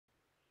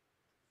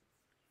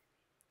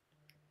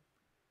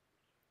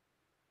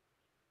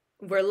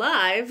We're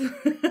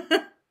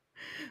live.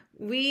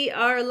 We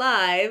are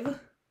live.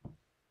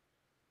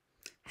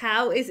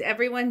 How is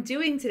everyone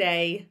doing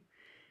today?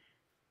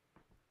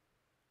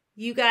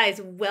 You guys,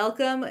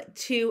 welcome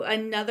to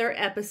another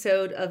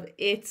episode of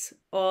It's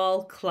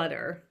All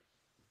Clutter.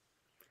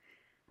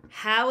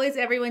 How is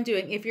everyone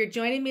doing? If you're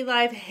joining me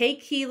live, hey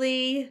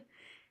Keely.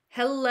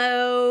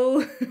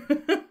 Hello.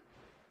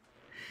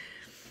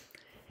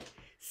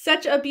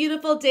 Such a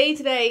beautiful day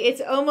today. It's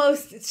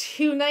almost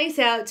too nice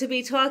out to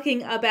be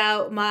talking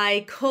about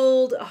my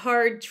cold,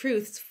 hard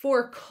truths,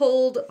 4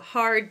 cold,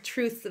 hard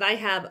truths that I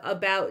have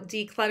about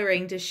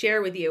decluttering to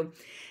share with you.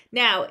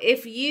 Now,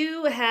 if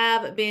you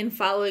have been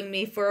following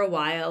me for a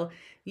while,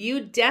 you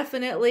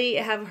definitely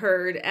have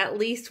heard at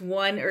least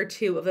 1 or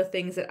 2 of the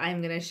things that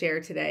I'm going to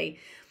share today.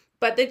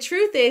 But the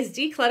truth is,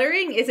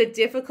 decluttering is a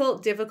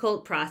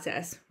difficult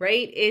process,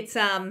 right? It's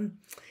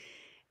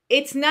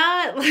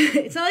not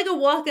like a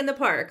walk in the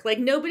park. Like,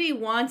 nobody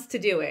wants to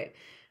do it.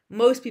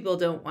 Most people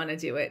don't want to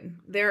do it.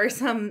 There are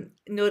some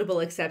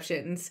notable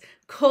exceptions.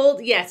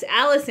 Yes,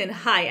 Allison,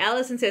 hi.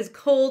 Allison says,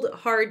 cold,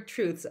 hard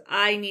truths.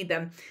 I need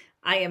them.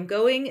 I am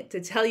going to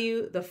tell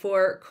you the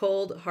 4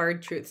 cold,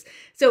 hard truths.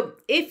 So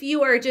if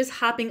you are just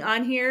hopping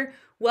on here,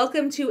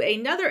 welcome to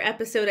another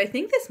episode. I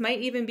think this might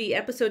even be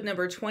episode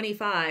number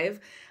 25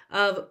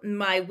 of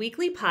my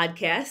weekly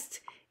podcast,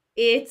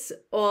 It's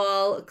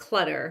All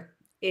Clutter.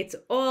 It's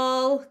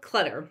all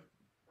clutter.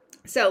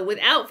 So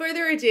without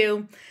further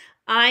ado,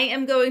 I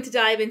am going to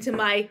dive into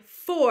my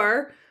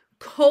 4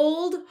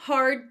 cold,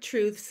 hard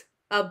truths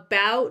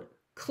about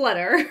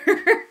clutter.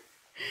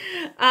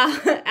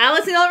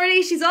 Allison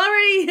she's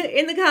already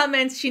in the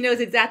comments. She knows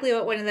exactly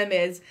what one of them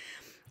is.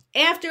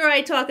 After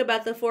I talk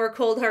about the 4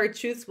 cold, hard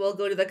truths, we'll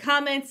go to the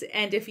comments.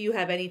 And if you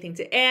have anything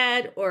to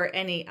add or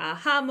any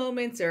aha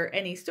moments or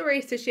any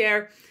stories to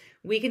share,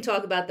 we can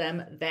talk about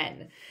them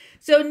then.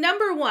 So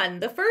number 1,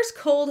 the first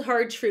cold,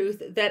 hard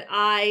truth that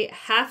I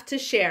have to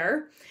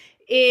share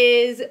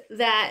is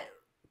that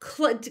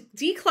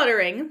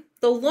decluttering,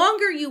 the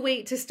longer you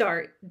wait to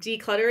start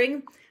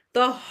decluttering,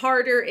 the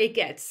harder it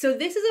gets. So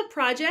this is a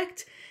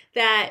project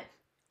that,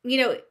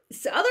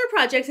 other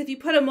projects, if you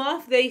put them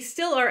off, they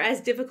still are as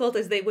difficult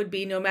as they would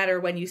be no matter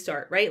when you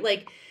start, right?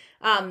 Like,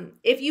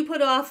 if you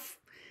put off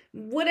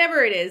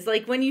whatever it is,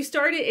 like when you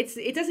start it,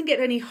 it doesn't get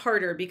any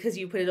harder because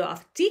you put it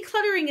off.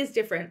 Decluttering is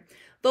different.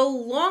 The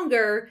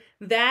longer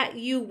that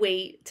you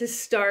wait to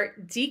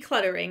start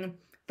decluttering,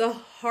 the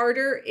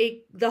harder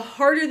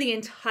the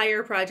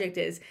entire project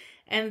is.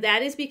 And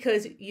that is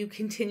because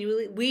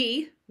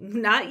we,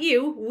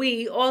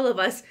 all of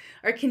us,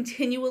 are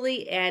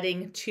continually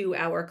adding to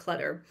our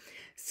clutter.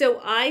 So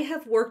I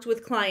have worked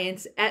with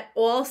clients at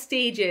all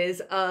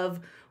stages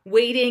of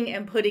waiting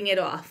and putting it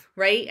off,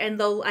 right?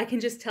 And I can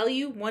just tell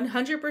you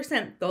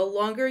 100%, the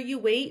longer you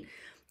wait,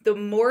 the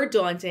more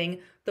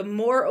daunting, the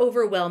more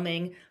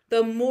overwhelming,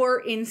 the more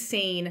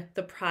insane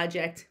the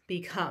project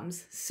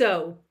becomes.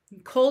 So,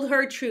 cold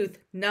hard truth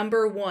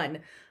number 1,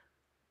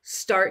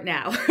 start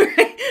now.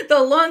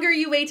 The longer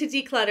you wait to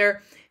declutter,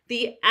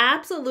 the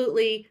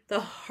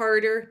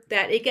harder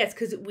that it gets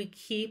because we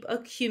keep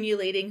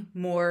accumulating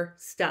more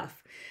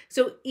stuff.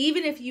 So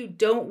even if you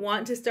don't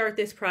want to start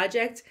this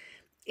project,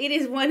 it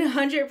is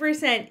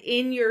 100%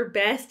 in your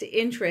best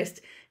interest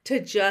to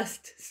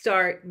just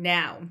start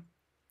now.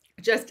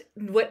 Just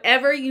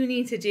whatever you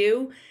need to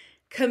do,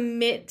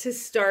 commit to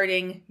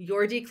starting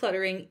your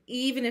decluttering,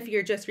 even if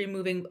you're just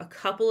removing a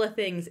couple of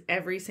things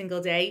every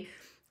single day.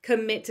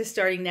 Commit to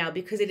starting now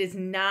because it is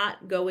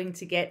not going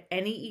to get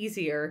any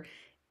easier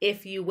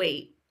if you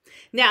wait.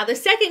 Now, the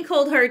second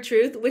cold hard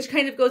truth, which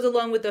kind of goes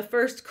along with the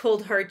first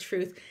cold hard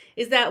truth,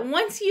 is that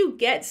once you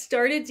get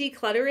started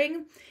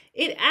decluttering,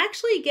 it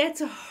actually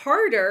gets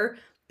harder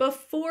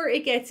before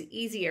it gets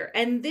easier.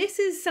 And this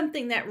is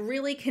something that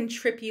really can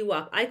trip you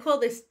up. I call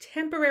this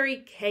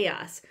temporary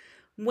chaos.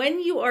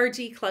 When you are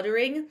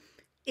decluttering,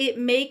 it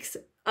makes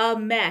a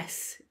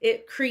mess.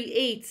 It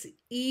creates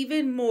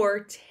even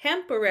more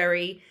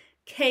temporary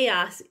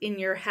chaos in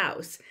your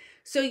house.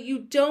 So you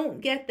don't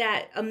get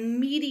that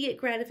immediate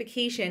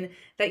gratification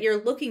that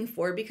you're looking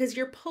for because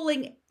you're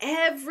pulling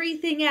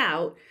everything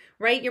out,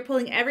 right? You're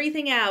pulling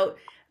everything out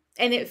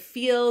and it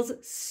feels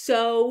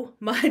so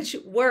much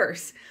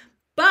worse.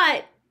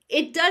 But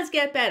it does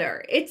get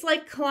better. It's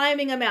like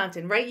climbing a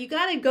mountain, right? You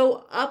got to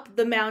go up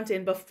the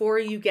mountain before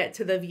you get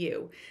to the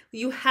view.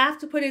 You have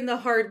to put in the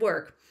hard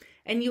work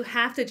and you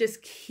have to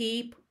just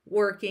keep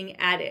working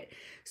at it.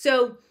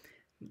 So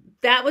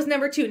that was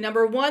number 2.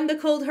 Number 1, the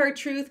cold hard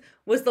truth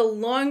was the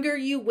longer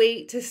you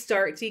wait to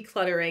start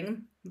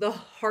decluttering, the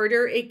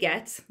harder it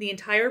gets. The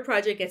entire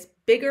project gets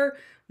bigger,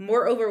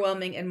 more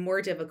overwhelming, and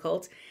more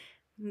difficult.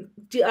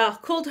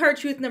 Cold hard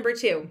truth number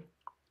 2,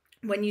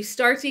 when you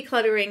start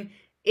decluttering,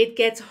 it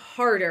gets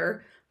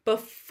harder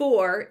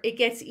before it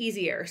gets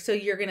easier. So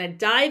you're going to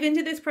dive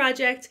into this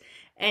project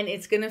and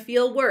it's going to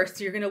feel worse.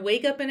 You're going to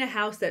wake up in a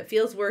house that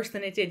feels worse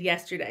than it did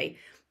yesterday.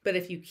 But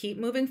if you keep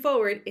moving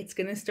forward, it's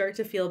going to start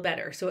to feel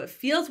better. So it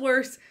feels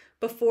worse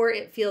before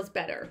it feels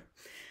better.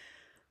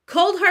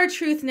 Cold hard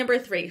truth number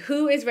 3.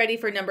 Who is ready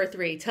for number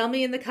 3? Tell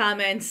me in the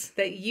comments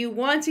that you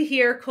want to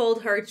hear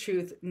cold hard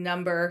truth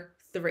number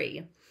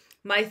 3.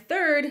 My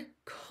third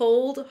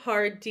cold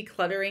hard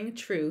decluttering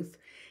truth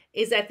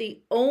is that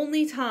the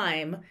only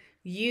time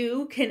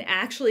you can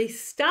actually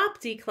stop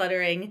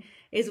decluttering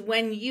is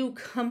when you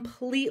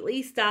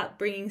completely stop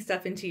bringing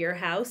stuff into your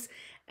house.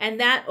 And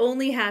that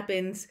only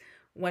happens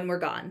when we're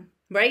gone,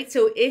 right?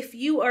 So if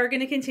you are going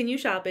to continue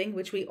shopping,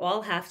 which we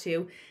all have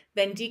to,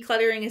 then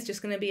decluttering is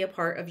just going to be a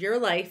part of your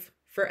life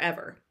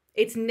forever.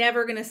 It's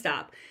never going to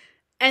stop.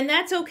 And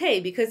that's okay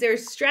because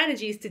there's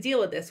strategies to deal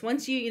with this.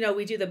 Once we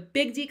do the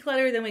big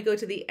declutter, then we go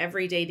to the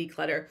everyday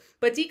declutter.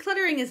 But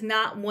decluttering is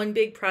not one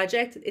big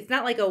project. It's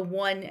not like a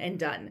one and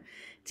done.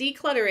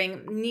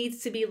 Decluttering needs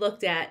to be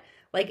looked at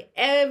like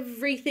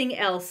everything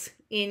else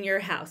in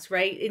your house,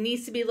 right? It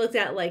needs to be looked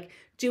at like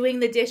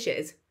doing the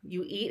dishes.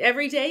 You eat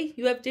every day,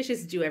 you have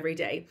dishes to do every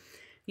day.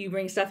 You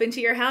bring stuff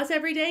into your house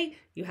every day,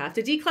 you have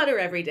to declutter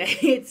every day.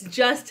 It's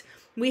just,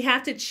 we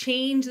have to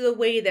change the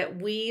way that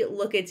we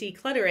look at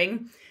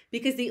decluttering,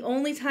 because the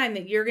only time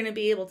that you're going to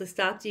be able to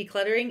stop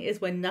decluttering is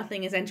when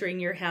nothing is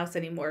entering your house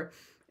anymore.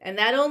 And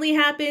that only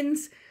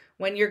happens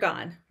when you're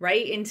gone,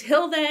 right?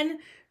 Until then,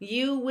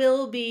 you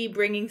will be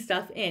bringing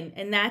stuff in,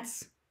 and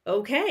that's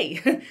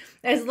okay,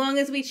 as long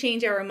as we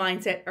change our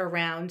mindset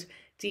around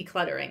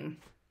decluttering.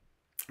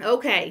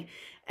 Okay,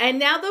 and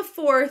now the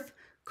fourth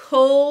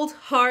cold,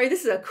 hard,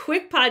 this is a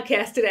quick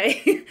podcast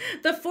today.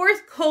 The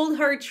fourth cold,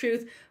 hard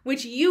truth,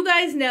 which you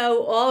guys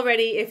know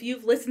already if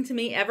you've listened to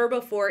me ever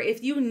before.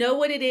 If you know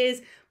what it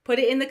is, put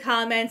it in the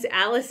comments.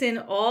 Allison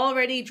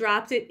already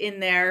dropped it in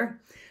there,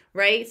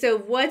 right? So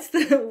what's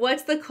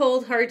the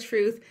cold, hard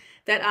truth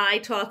that I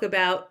talk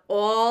about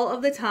all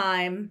of the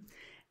time?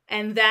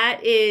 And that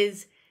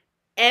is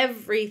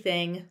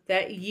everything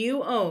that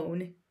you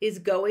own is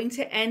going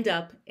to end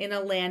up in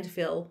a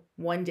landfill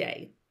one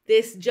day.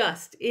 This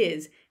just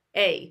is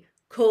a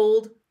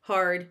cold,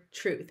 hard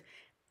truth.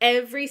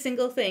 Every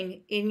single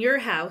thing in your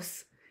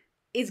house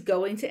is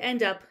going to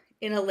end up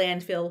in a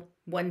landfill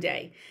one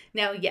day.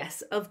 Now,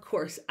 yes, of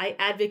course, I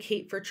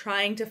advocate for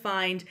trying to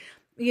find,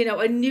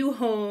 a new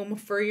home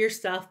for your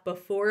stuff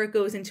before it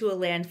goes into a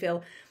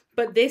landfill.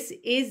 But this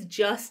is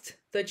just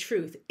the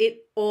truth.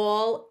 It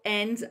all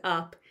ends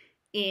up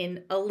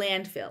in a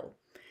landfill.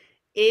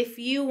 If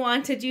you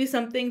want to do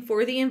something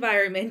for the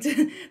environment,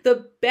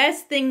 the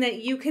best thing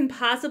that you can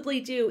possibly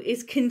do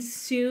is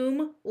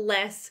consume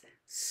less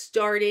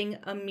starting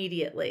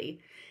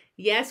immediately.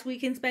 Yes, we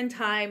can spend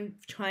time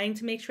trying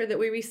to make sure that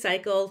we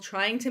recycle,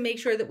 trying to make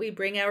sure that we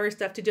bring our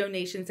stuff to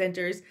donation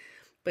centers.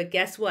 But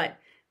guess what?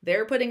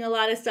 They're putting a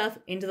lot of stuff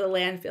into the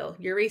landfill.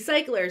 Your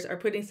recyclers are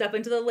putting stuff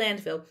into the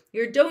landfill.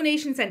 Your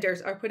donation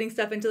centers are putting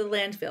stuff into the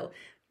landfill.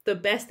 The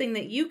best thing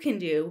that you can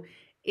do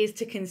is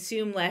to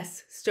consume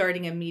less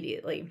starting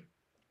immediately.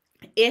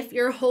 If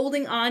you're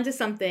holding on to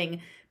something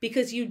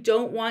because you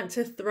don't want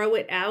to throw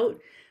it out,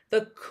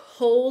 the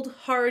cold,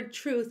 hard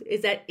truth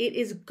is that it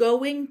is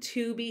going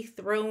to be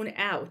thrown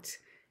out.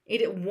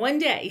 One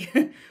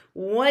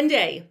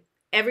day,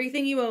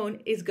 everything you own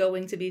is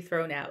going to be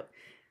thrown out,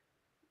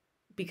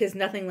 because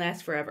nothing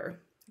lasts forever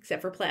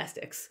except for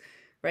plastics,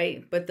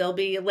 right? But they'll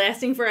be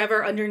lasting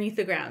forever underneath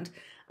the ground.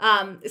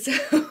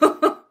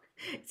 So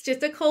it's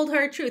just a cold,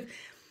 hard truth.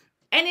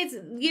 And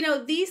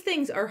it's, these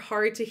things are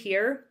hard to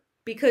hear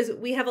because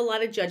we have a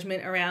lot of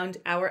judgment around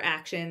our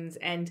actions.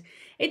 And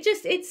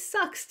it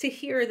sucks to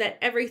hear that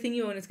everything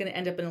you own is going to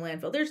end up in a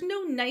landfill. There's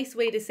no nice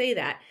way to say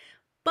that.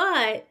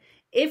 But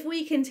if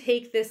we can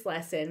take this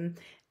lesson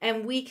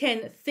and we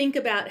can think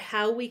about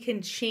how we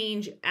can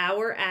change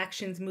our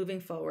actions moving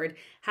forward,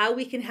 how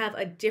we can have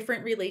a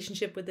different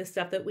relationship with the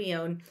stuff that we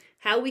own,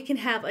 how we can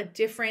have a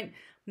different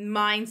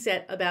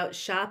mindset about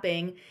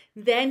shopping,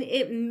 then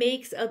it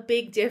makes a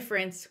big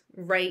difference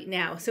right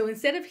now. So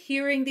instead of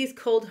hearing these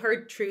cold,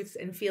 hard truths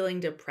and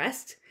feeling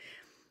depressed,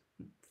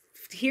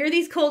 hear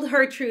these cold,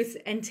 hard truths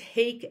and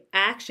take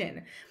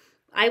action.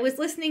 I was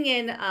listening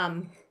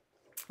in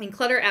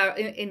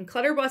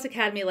Clutter Boss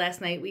Academy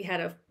last night. We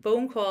had a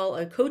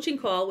coaching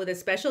call with a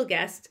special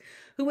guest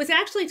who was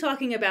actually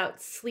talking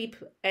about sleep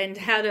and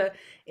how to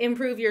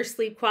improve your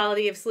sleep,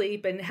 quality of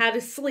sleep, and how to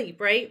sleep,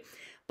 right?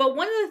 But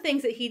one of the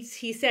things that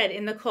he said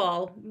in the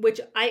call,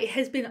 which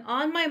has been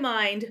on my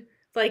mind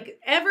like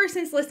ever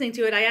since listening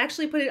to it, I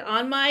actually put it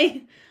on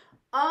my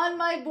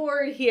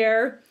board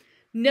here.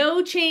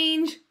 No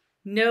change,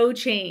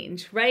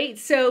 right?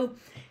 So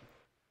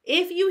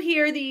if you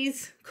hear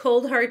these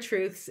cold, hard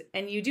truths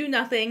and you do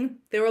nothing,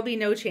 there will be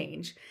no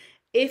change.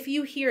 If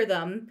you hear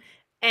them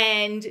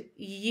and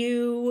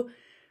you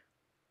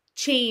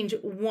change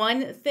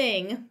one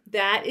thing,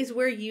 that is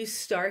where you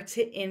start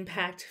to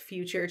impact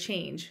future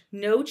change.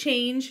 No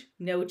change,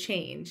 no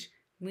change.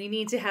 We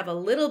need to have a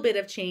little bit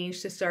of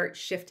change to start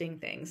shifting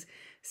things.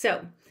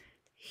 So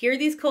hear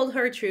these cold,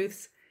 hard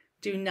truths.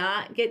 Do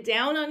not get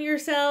down on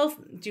yourself.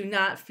 Do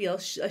not feel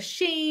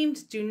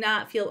ashamed. Do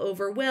not feel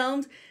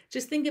overwhelmed.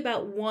 Just think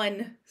about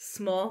one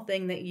small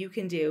thing that you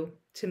can do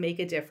to make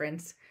a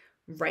difference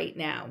right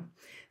now.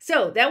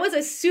 So that was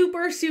a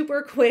super,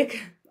 super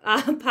quick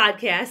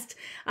podcast,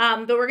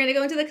 but we're going to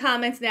go into the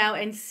comments now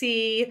and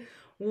see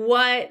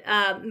what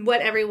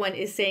everyone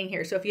is saying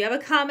here. So if you have a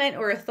comment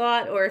or a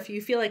thought, or if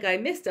you feel like I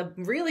missed a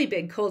really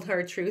big cold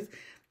hard truth,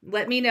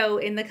 let me know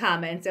in the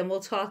comments and we'll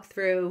talk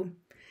through.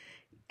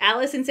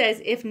 Allison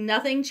says, if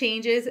nothing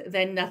changes,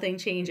 then nothing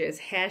changes.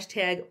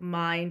 Hashtag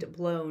mind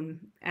blown.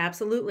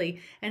 Absolutely.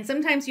 And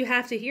sometimes you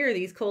have to hear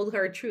these cold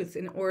hard truths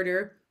in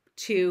order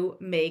to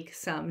make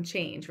some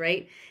change,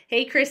 right?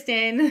 Hey,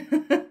 Kristen.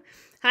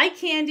 Hi,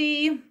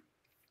 Candy.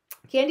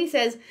 Candy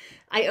says,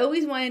 I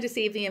always wanted to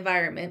save the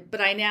environment,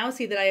 but I now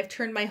see that I have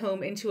turned my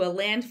home into a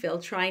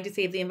landfill trying to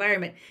save the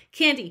environment.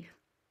 Candy,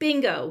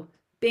 bingo,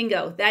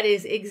 bingo. That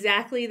is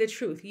exactly the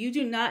truth. You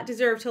do not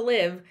deserve to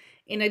live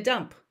in a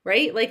dump,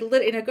 right? Like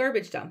in a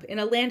garbage dump, in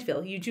a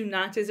landfill. You do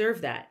not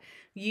deserve that.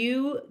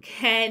 You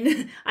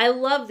can, I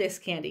love this,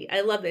 Candy.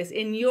 I love this.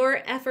 In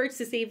your efforts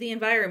to save the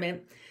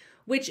environment,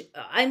 which,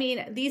 I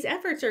mean, these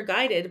efforts are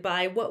guided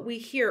by what we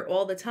hear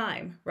all the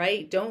time,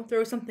 right? Don't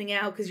throw something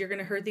out because you're going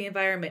to hurt the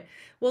environment.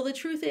 Well, the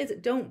truth is,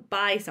 don't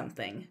buy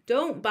something.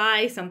 Don't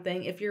buy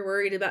something if you're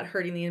worried about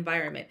hurting the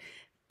environment.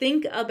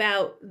 Think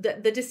about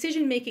the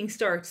decision-making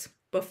starts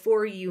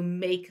before you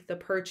make the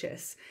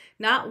purchase,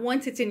 not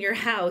once it's in your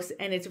house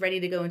and it's ready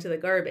to go into the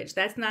garbage.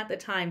 That's not the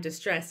time to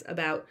stress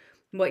about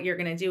what you're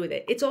going to do with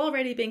it. It's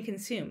already been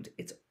consumed.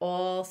 It's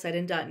all said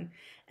and done.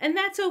 And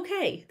that's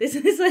okay. This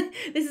is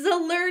a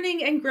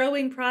learning and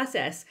growing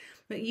process.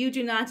 But you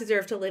do not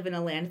deserve to live in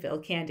a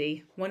landfill,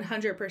 Candy.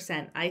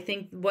 100%. I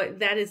think what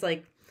that is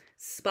like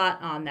spot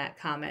on, that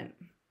comment.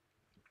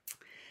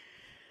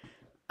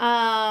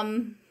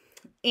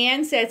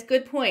 Anne says,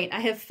 good point. I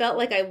have felt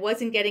like I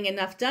wasn't getting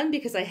enough done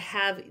because I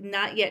have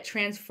not yet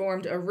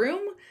transformed a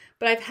room,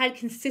 but I've had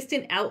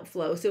consistent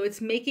outflow. So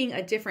it's making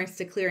a difference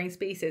to clearing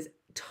spaces.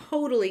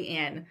 Totally,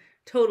 Anne.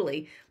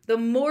 Totally. The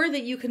more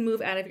that you can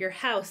move out of your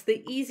house,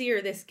 the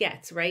easier this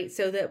gets, right?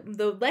 So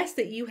the less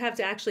that you have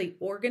to actually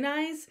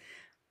organize,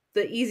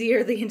 the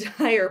easier the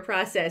entire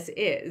process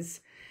is.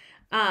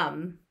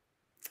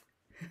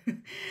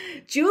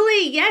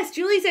 Julie, yes,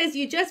 Julie says,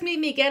 you just made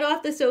me get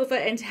off the sofa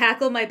and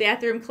tackle my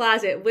bathroom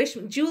closet.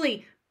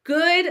 Julie,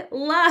 good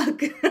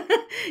luck.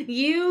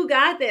 You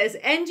got this.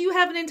 And you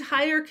have an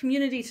entire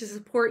community to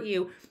support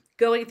you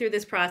going through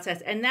this process.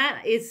 And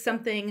that is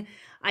something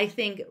I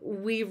think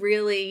we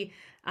really,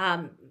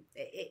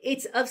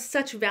 it's of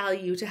such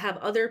value to have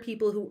other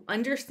people who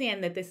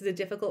understand that this is a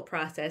difficult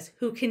process,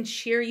 who can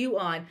cheer you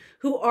on,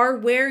 who are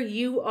where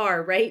you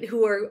are, right?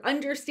 Who are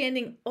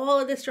understanding all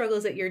of the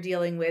struggles that you're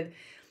dealing with.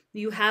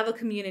 You have a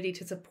community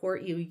to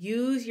support you.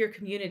 Use your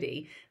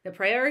community. The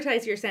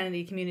Prioritize Your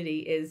Sanity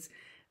community is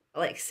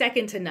like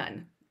second to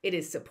none. It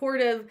is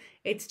supportive.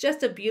 It's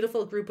just a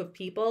beautiful group of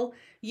people.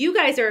 You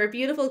guys are a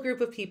beautiful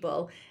group of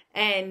people.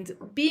 And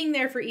being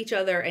there for each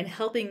other and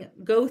helping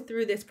go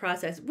through this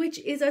process, which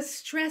is a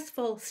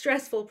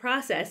stressful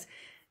process,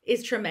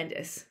 is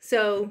tremendous.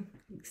 So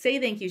say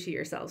thank you to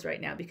yourselves right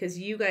now because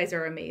you guys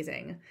are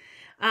amazing.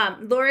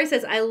 Laura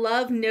says, I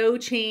love no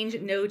change,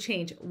 no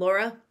change.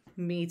 Laura,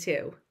 me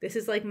too. This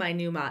is like my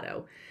new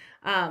motto.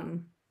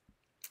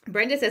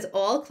 Brenda says,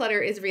 all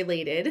clutter is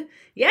related.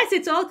 Yes,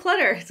 it's all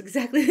clutter. It's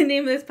exactly the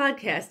name of this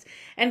podcast.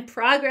 And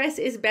progress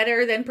is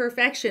better than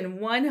perfection.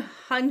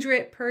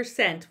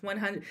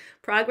 100%.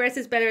 Progress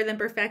is better than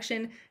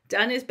perfection.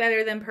 Done is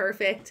better than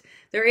perfect.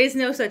 There is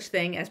no such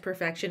thing as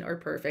perfection or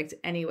perfect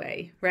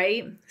anyway,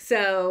 right?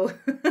 So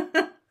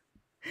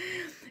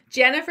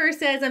Jennifer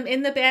says, I'm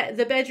in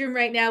the bedroom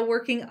right now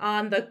working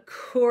on the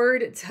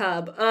cord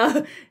tub.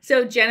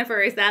 So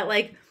Jennifer, is that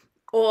like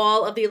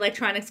all of the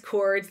electronics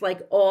cords,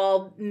 like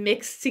all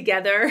mixed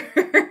together?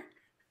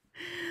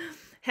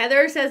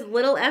 Heather says,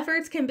 little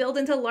efforts can build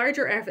into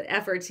larger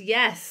efforts.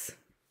 Yes.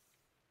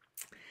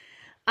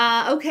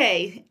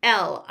 Okay.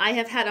 L, I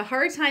have had a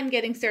hard time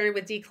getting started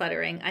with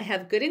decluttering. I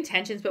have good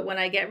intentions, but when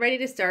I get ready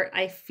to start,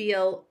 I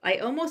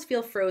almost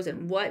feel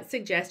frozen. What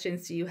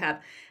suggestions do you have?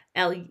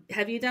 L,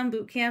 have you done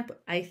boot camp?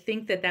 I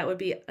think that would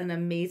be an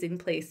amazing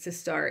place to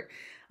start.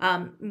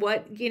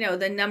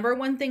 The number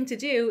one thing to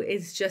do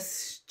is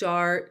just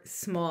start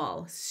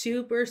small.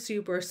 Super,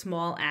 super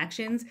small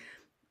actions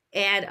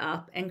add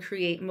up and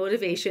create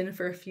motivation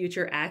for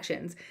future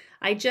actions.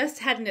 I just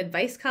had an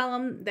advice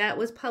column that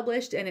was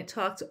published, and it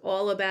talked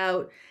all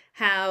about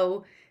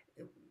how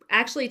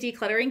actually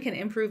decluttering can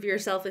improve your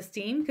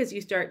self-esteem because you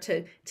start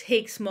to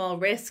take small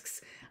risks.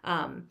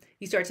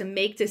 You start to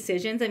make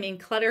decisions. I mean,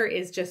 clutter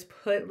is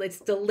it's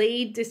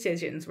delayed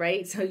decisions,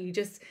 right? So you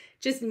just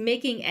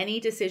making any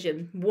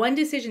decision, one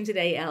decision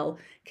today, L,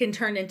 can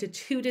turn into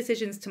 2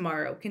 decisions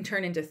tomorrow, can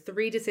turn into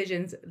 3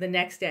 decisions the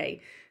next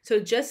day. So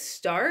just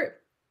start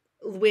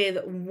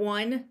with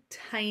one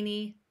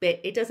tiny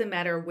bit. It doesn't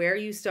matter where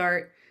you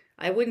start.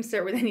 I wouldn't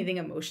start with anything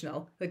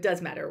emotional. It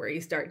does matter where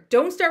you start.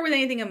 Don't start with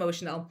anything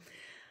emotional.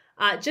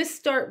 Just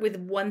start with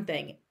one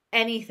thing.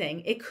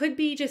 Anything. It could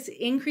be just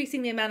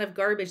increasing the amount of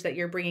garbage that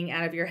you're bringing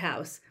out of your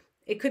house.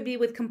 It could be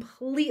with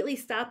completely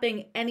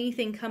stopping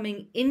anything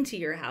coming into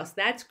your house.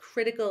 That's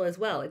critical as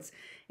well.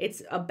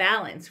 It's a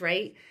balance,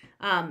 right?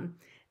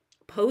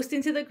 Post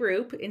into the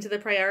group, into the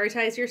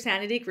Prioritize Your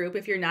Sanity group.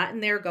 If you're not in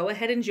there, go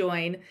ahead and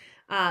join.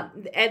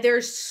 And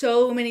there's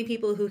so many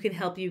people who can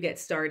help you get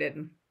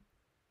started.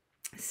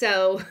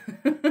 So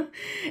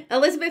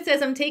Elizabeth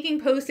says, I'm taking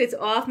Post-its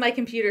off my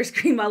computer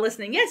screen while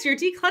listening. Yes, you're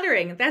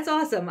decluttering. That's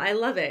awesome. I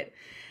love it.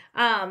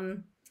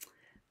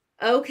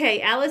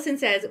 Okay, Allison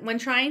says, when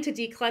trying to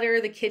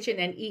declutter the kitchen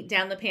and eat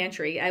down the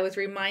pantry, I was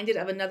reminded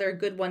of another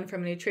good one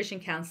from a nutrition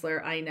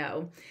counselor I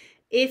know.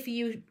 If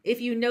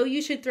you know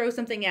you should throw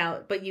something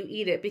out, but you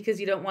eat it because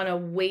you don't want to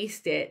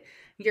waste it,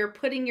 you're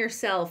putting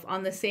yourself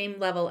on the same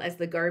level as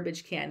the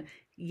garbage can.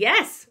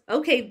 Yes.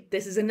 Okay,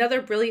 this is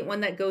another brilliant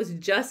one that goes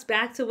just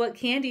back to what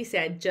Candy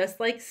said, just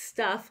like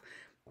stuff,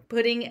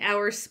 putting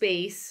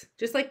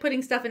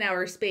stuff in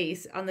our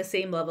space on the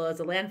same level as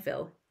a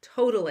landfill.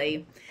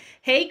 Totally.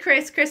 Hey,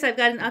 Chris, I've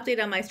got an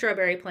update on my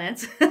strawberry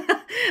plants.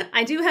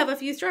 I do have a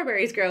few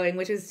strawberries growing,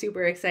 which is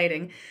super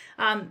exciting.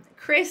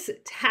 Chris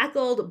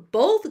tackled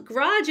both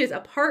garages,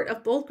 a part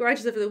of both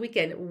garages over the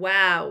weekend.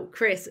 Wow,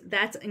 Chris,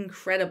 that's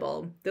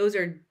incredible. Those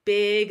are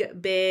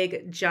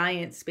big,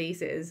 giant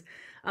spaces.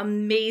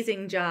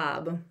 Amazing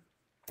job.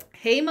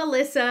 Hey,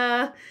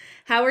 Melissa,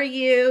 how are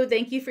you?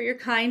 Thank you for your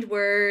kind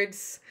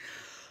words.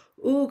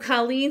 Ooh,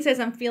 Colleen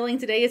says, I'm feeling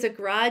today is a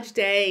garage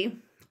day.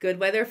 Good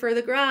weather for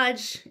the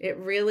garage. It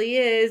really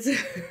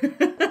is.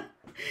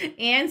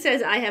 Anne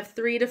says, I have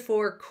 3 to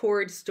 4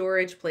 cord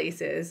storage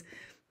places.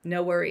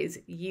 No worries.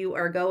 You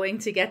are going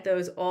to get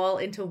those all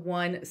into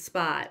one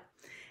spot.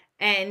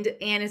 And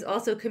Anne is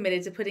also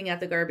committed to putting out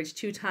the garbage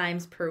 2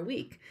 times per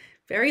week.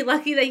 Very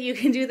lucky that you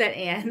can do that,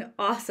 Anne.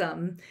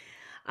 Awesome.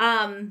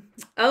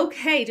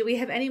 Okay. Do we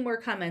have any more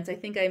comments? I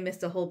think I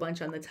missed a whole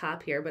bunch on the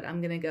top here, but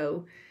I'm going to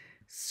go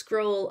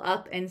scroll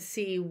up and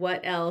see what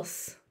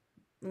else.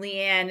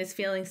 Leanne is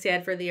feeling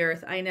sad for the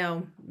earth. I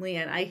know,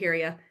 Leanne, I hear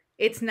you.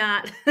 It's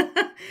not,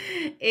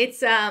 it's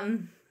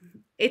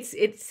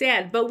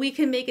sad, but we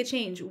can make a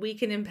change. We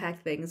can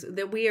impact things.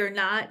 That we are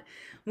not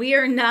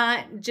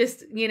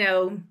just,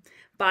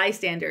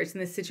 bystanders in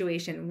this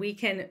situation. We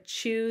can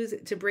choose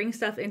to bring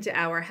stuff into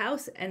our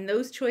house, and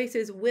those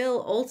choices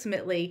will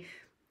ultimately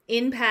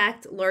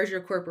impact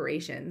larger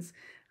corporations.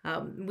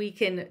 We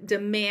can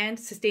demand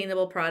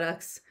sustainable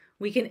products.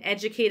 We can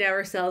educate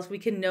ourselves. We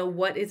can know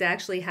what is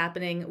actually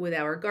happening with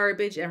our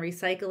garbage and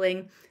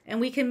recycling,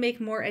 and we can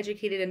make more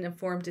educated and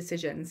informed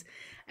decisions.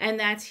 And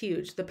that's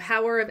huge. The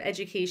power of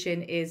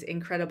education is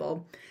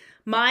incredible.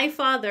 My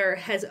father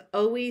has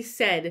always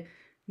said,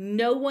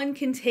 no one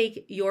can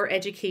take your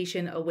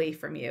education away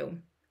from you.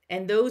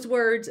 And those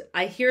words,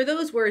 I hear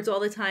those words all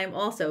the time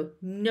also.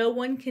 No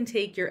one can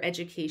take your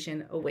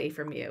education away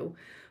from you,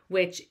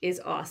 which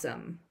is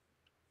awesome.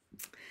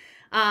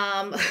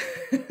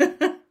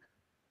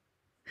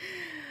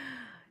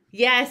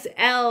 Yes,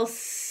 Elle,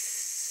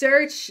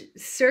 search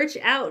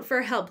out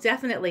for help.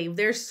 Definitely.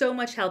 There's so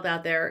much help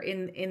out there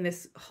in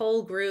this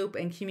whole group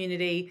and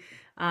community.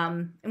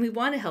 And we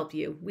want to help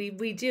you.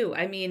 We do.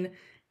 I mean,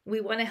 we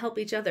want to help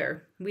each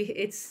other.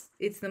 It's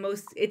an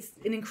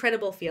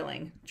incredible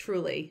feeling,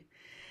 truly.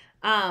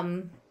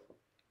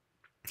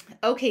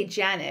 Okay,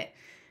 Janet,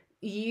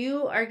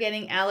 you are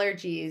getting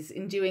allergies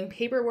in doing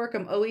paperwork.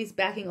 I'm always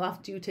backing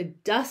off due to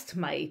dust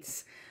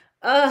mites.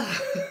 So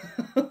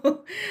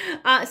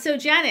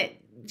Janet,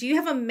 do you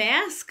have a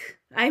mask?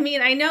 I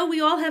mean, I know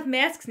we all have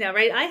masks now,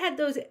 right? I had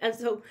those.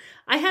 So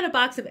I had a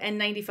box of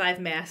N95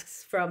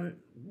 masks from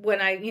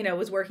when I,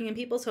 was working in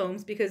people's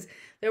homes because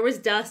there was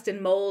dust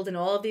and mold and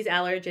all of these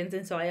allergens.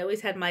 And so I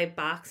always had my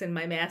box and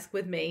my mask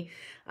with me.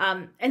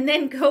 And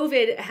then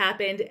COVID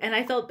happened and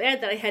I felt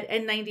bad that I had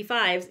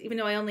N95s, even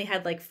though I only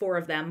had like 4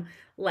 of them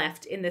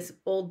left in this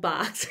old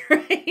box,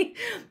 right?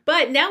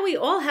 But now we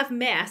all have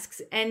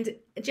masks. And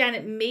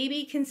Janet,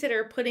 maybe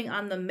consider putting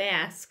on the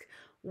mask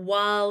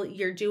while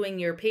you're doing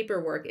your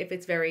paperwork if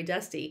it's very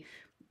dusty.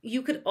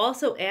 You could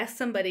also ask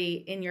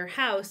somebody in your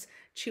house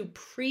to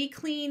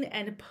pre-clean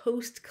and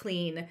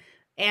post-clean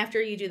after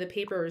you do the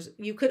papers.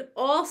 You could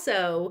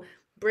also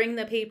bring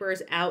the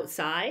papers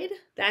outside.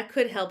 That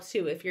could help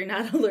too if you're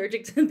not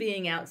allergic to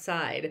being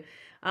outside.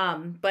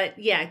 But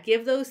yeah,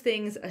 give those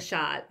things a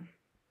shot.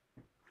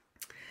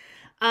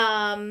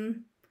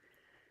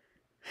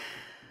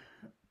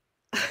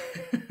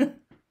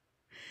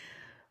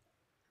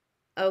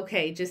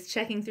 Okay, just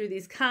checking through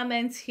these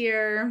comments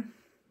here.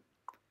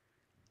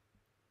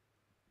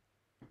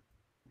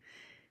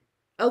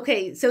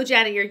 Okay, so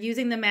Janet, you're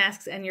using the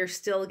masks and you're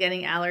still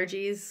getting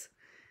allergies.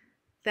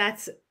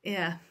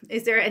 Yeah.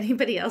 Is there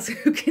anybody else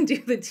who can do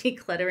the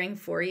decluttering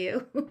for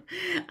you?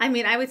 I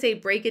mean, I would say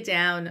break it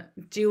down,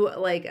 do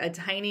like a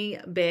tiny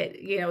bit,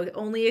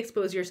 only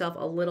expose yourself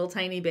a little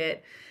tiny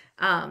bit.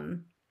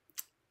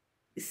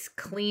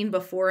 clean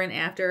before and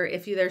after.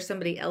 If there's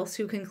somebody else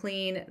who can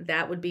clean,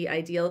 that would be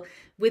ideal.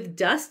 With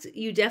dust,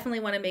 you definitely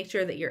want to make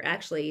sure that you're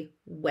actually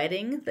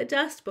wetting the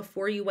dust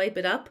before you wipe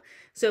it up.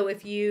 So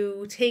if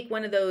you take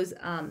one of those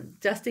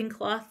dusting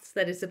cloths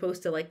that is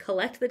supposed to like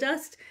collect the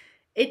dust,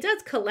 it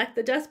does collect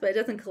the dust, but it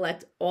doesn't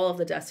collect all of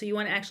the dust. So you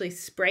want to actually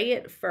spray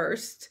it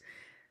first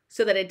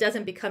so that it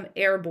doesn't become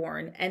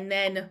airborne, and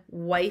then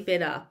wipe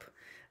it up.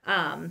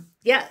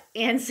 Yeah,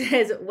 Anne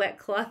says wet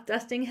cloth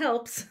dusting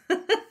helps.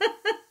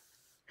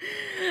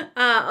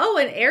 Oh,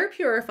 an air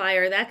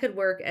purifier, that could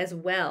work as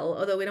well,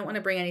 although we don't want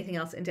to bring anything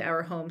else into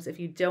our homes if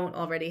you don't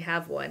already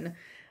have one.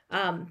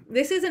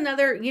 This is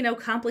another,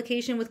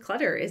 complication with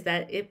clutter, is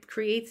that it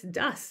creates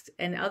dust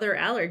and other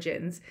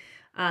allergens.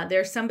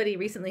 There's somebody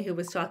recently who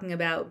was talking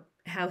about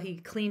how he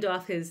cleaned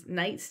off his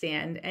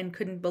nightstand and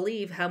couldn't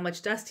believe how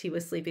much dust he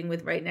was sleeping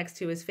with right next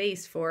to his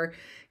face for,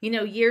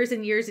 years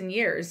and years and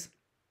years.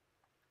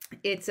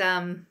 It's,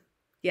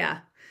 yeah.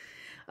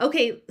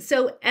 Okay,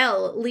 so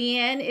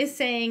Leanne is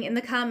saying in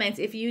the comments,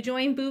 if you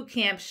join boot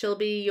camp, she'll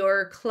be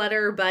your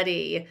clutter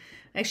buddy.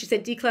 Actually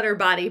said declutter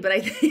body, but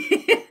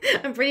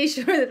I'm pretty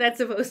sure that that's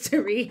supposed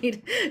to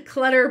read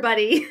clutter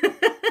buddy.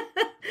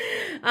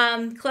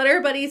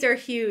 Clutter buddies are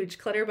huge.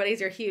 Clutter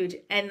buddies are huge.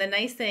 And the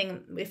nice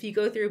thing, if you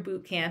go through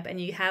boot camp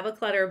and you have a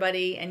clutter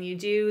buddy and you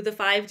do the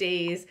 5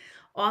 days,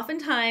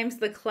 oftentimes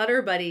the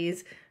clutter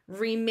buddies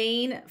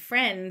remain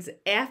friends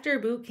after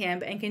boot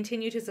camp and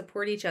continue to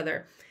support each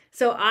other.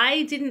 So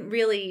I didn't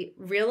really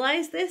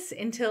realize this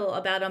until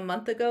about a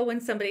month ago when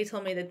somebody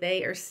told me that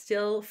they are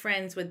still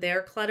friends with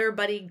their clutter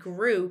buddy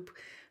group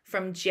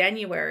from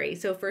January.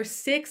 So for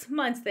 6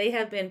 months, they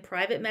have been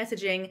private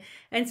messaging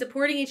and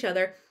supporting each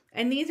other.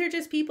 And these are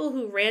just people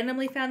who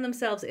randomly found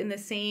themselves in the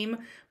same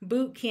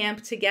boot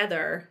camp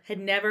together, had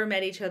never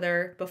met each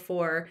other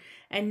before.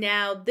 And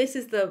now this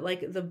is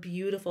the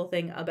beautiful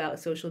thing about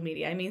social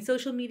media. I mean,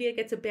 social media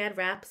gets a bad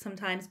rap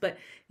sometimes, but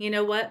you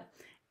know what?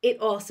 It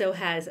also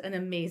has an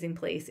amazing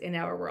place in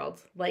our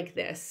world like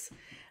this.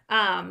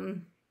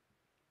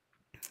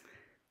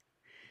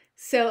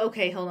 So,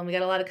 okay, hold on. We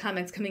got a lot of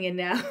comments coming in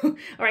now. All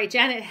right,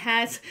 Janet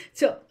has,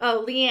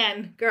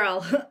 Leanne,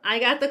 girl, I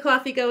got the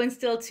coffee going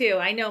still too.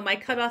 I know my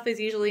cutoff is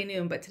usually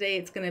noon, but today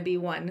it's going to be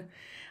 1.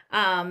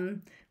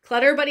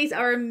 Clutter buddies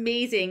are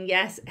amazing.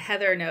 Yes,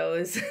 Heather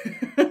knows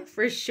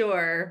for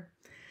sure.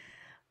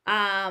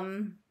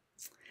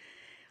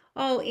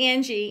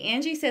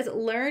 Angie says,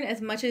 learn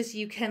as much as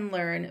you can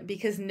learn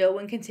because no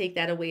one can take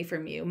that away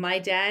from you. My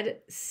dad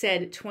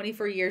said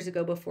 24 years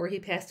ago before he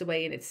passed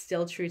away, and it's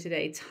still true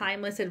today.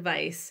 Timeless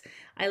advice.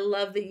 I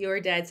love that your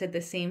dad said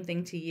the same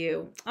thing to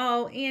you.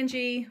 Oh,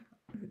 Angie,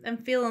 I'm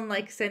feeling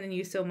like sending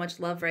you so much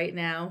love right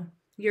now.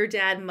 Your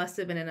dad must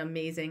have been an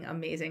amazing,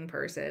 amazing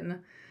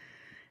person.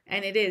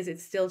 And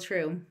it's still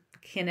true.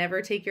 Can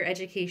never take your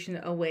education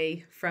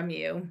away from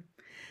you.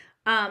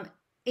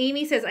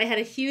 Amy says, I had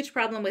a huge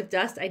problem with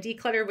dust. I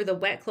decluttered with a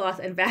wet cloth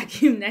and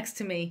vacuum next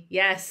to me.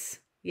 Yes.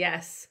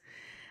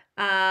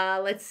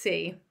 Let's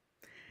see.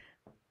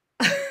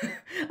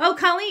 Oh,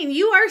 Colleen,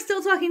 you are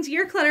still talking to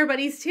your clutter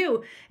buddies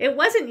too. It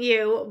wasn't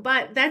you,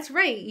 but that's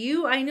right.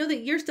 I know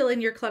that you're still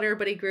in your clutter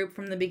buddy group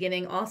from the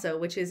beginning also,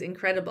 which is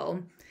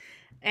incredible.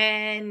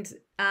 And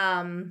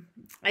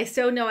I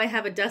so know I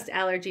have a dust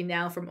allergy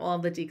now from all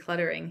the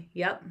decluttering.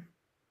 Yep.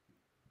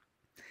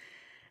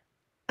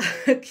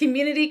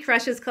 Community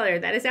crushes clutter.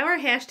 That is our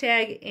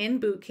hashtag in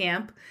boot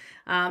camp.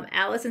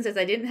 Allison says,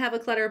 I didn't have a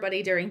clutter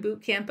buddy during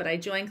boot camp, but I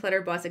joined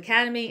Clutter Boss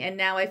Academy, and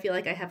now I feel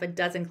like I have a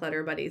dozen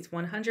clutter buddies.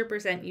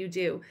 100% you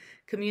do.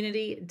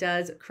 Community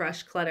does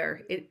crush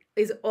clutter. It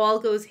is all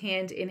goes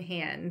hand in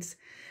hand.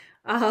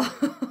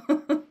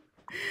 Oh.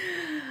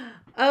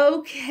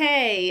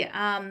 Okay.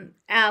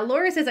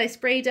 Laura says, I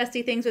spray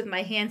dusty things with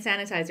my hand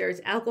sanitizer.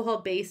 It's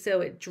alcohol-based,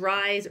 so it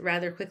dries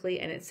rather quickly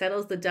and it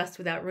settles the dust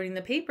without ruining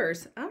the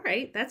papers. All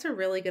right. That's a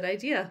really good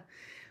idea.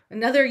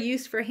 Another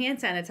use for hand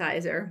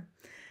sanitizer.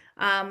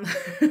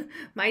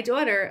 My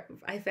daughter,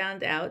 I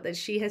found out that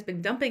she has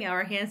been dumping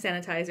our hand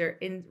sanitizer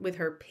in with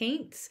her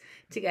paints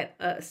to get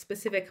a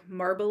specific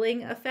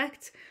marbling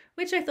effect,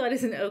 which I thought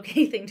is an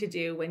okay thing to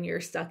do when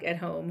you're stuck at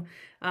home.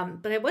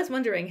 But I was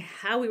wondering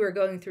how we were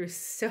going through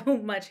so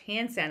much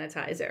hand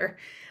sanitizer.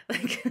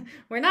 Like,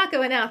 we're not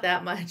going out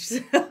that much.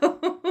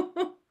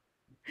 So.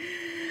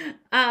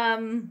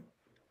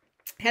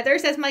 Heather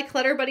says, my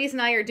clutter buddies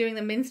and I are doing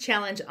the Mince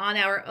Challenge on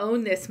our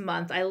own this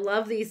month. I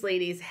love these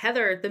ladies.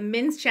 Heather, the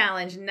Mince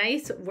Challenge.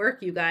 Nice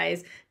work, you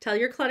guys. Tell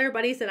your clutter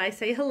buddies that I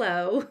say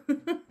hello.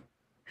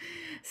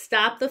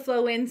 Stop the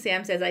flow in,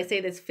 Sam says. I say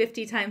this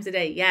 50 times a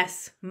day.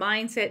 Yes,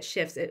 mindset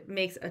shifts. It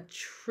makes a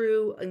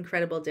true,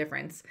 incredible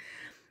difference.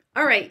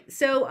 All right,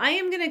 so I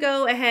am going to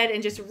go ahead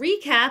and just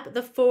recap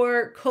the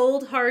 4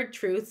 cold, hard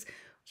truths.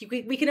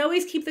 We can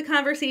always keep the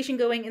conversation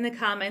going in the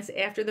comments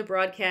after the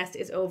broadcast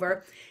is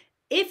over.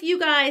 If you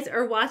guys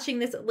are watching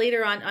this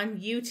later on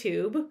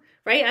YouTube,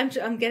 right?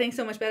 I'm getting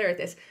so much better at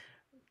this.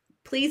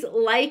 Please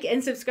like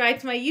and subscribe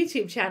to my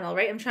YouTube channel,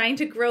 right? I'm trying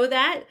to grow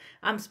that.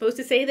 I'm supposed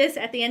to say this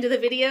at the end of the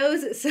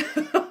videos.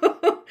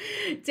 So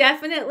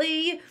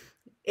definitely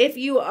If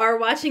you are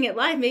watching it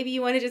live, maybe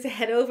you want to just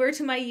head over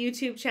to my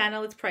YouTube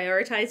channel. It's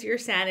Prioritize Your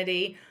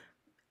Sanity,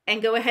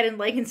 and go ahead and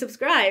like and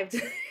subscribe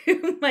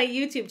to my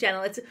YouTube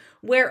channel. It's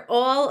where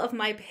all of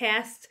my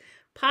past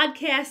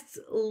podcasts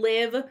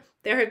live.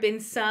 There have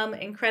been some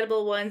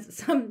incredible ones,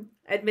 some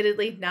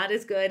admittedly not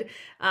as good,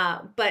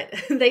 but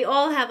they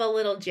all have a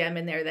little gem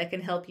in there that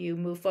can help you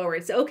move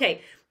forward. So,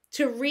 okay,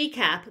 to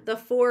recap, the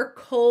 4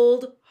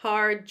 cold,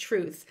 hard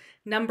truths.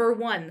 Number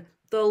 1,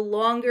 the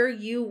longer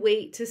you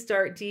wait to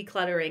start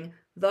decluttering,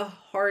 the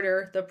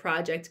harder the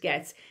project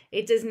gets.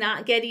 It does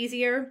not get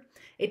easier.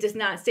 It does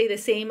not stay the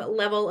same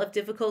level of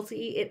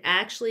difficulty. It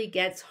actually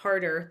gets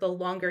harder the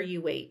longer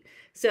you wait.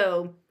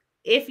 So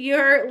if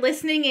you're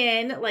listening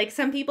in, like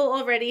some people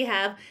already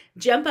have,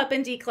 jump up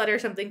and declutter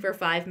something for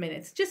 5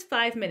 minutes. Just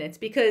 5 minutes,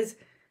 because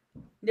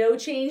no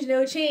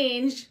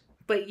change,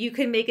 but you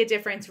can make a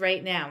difference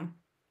right now.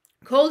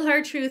 Cold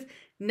hard truth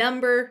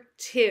number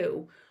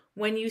 2.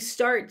 When you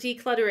start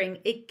decluttering,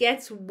 it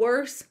gets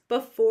worse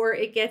before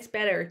it gets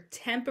better.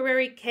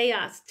 Temporary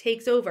chaos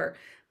takes over,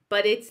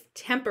 but it's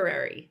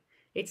temporary.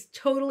 It's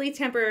totally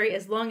temporary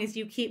as long as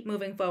you keep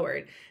moving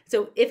forward.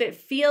 So if it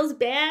feels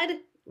bad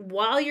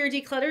while you're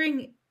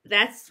decluttering,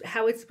 that's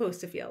how it's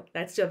supposed to feel.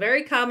 That's a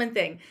very common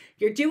thing.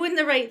 You're doing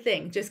the right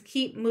thing. Just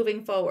keep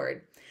moving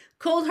forward.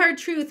 Cold hard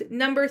truth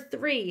number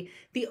 3.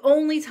 The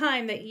only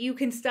time that you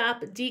can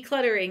stop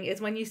decluttering is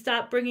when you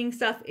stop bringing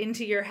stuff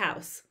into your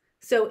house.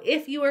 So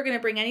if you are going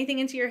to bring anything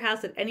into your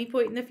house at any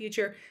point in the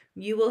future,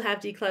 you will have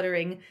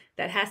decluttering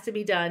that has to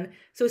be done.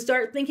 So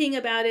start thinking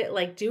about it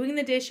like doing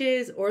the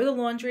dishes or the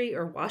laundry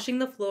or washing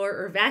the floor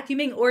or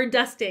vacuuming or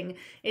dusting.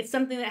 It's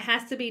something that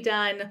has to be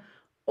done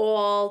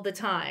all the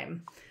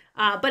time.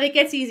 But it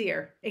gets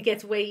easier. It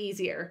gets way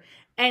easier.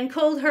 And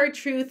cold hard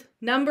truth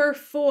number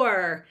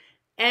 4,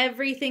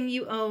 everything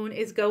you own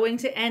is going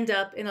to end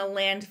up in a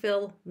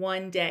landfill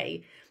one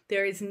day.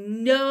 There is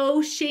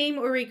no shame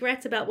or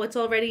regrets about what's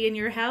already in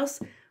your house,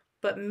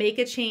 but make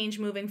a change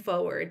moving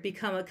forward.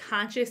 Become a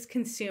conscious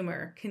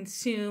consumer.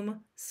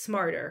 Consume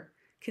smarter.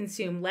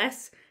 Consume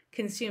less.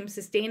 Consume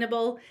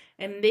sustainable.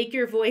 And make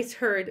your voice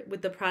heard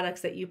with the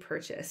products that you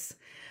purchase.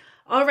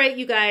 All right,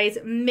 you guys,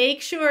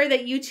 make sure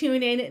that you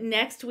tune in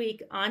next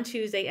week on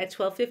Tuesday at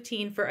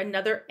 12:15 for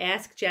another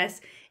Ask Jess.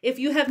 If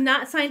you have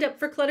not signed up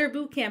for Clutter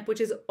Bootcamp,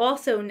 which is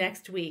also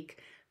next week,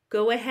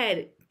 go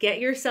ahead, get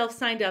yourself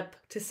signed up.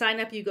 To sign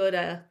up, you go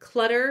to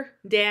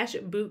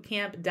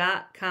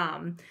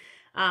clutter-bootcamp.com.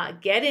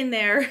 Get in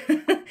there.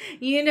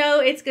 You know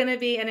it's going to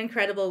be an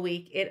incredible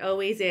week. It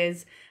always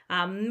is.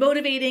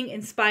 Motivating,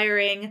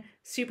 inspiring,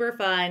 super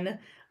fun.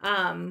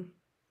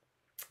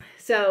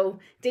 So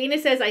Dana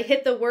says, I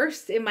hit the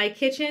worst in my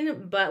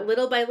kitchen, but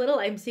little by little,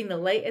 I'm seeing the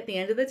light at the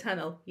end of the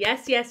tunnel.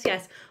 Yes, yes,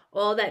 yes.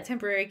 All that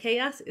temporary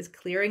chaos is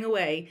clearing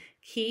away.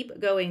 Keep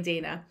going,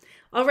 Dana.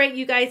 All right,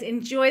 you guys,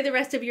 enjoy the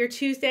rest of your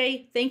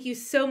Tuesday. Thank you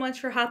so much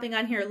for hopping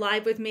on here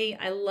live with me.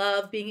 I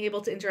love being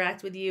able to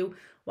interact with you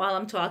while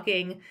I'm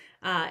talking.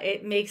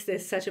 It makes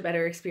this such a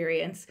better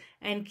experience.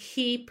 And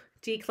keep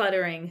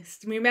decluttering.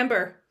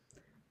 Remember,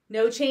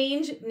 no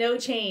change, no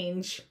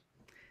change.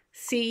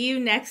 See you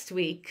next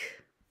week.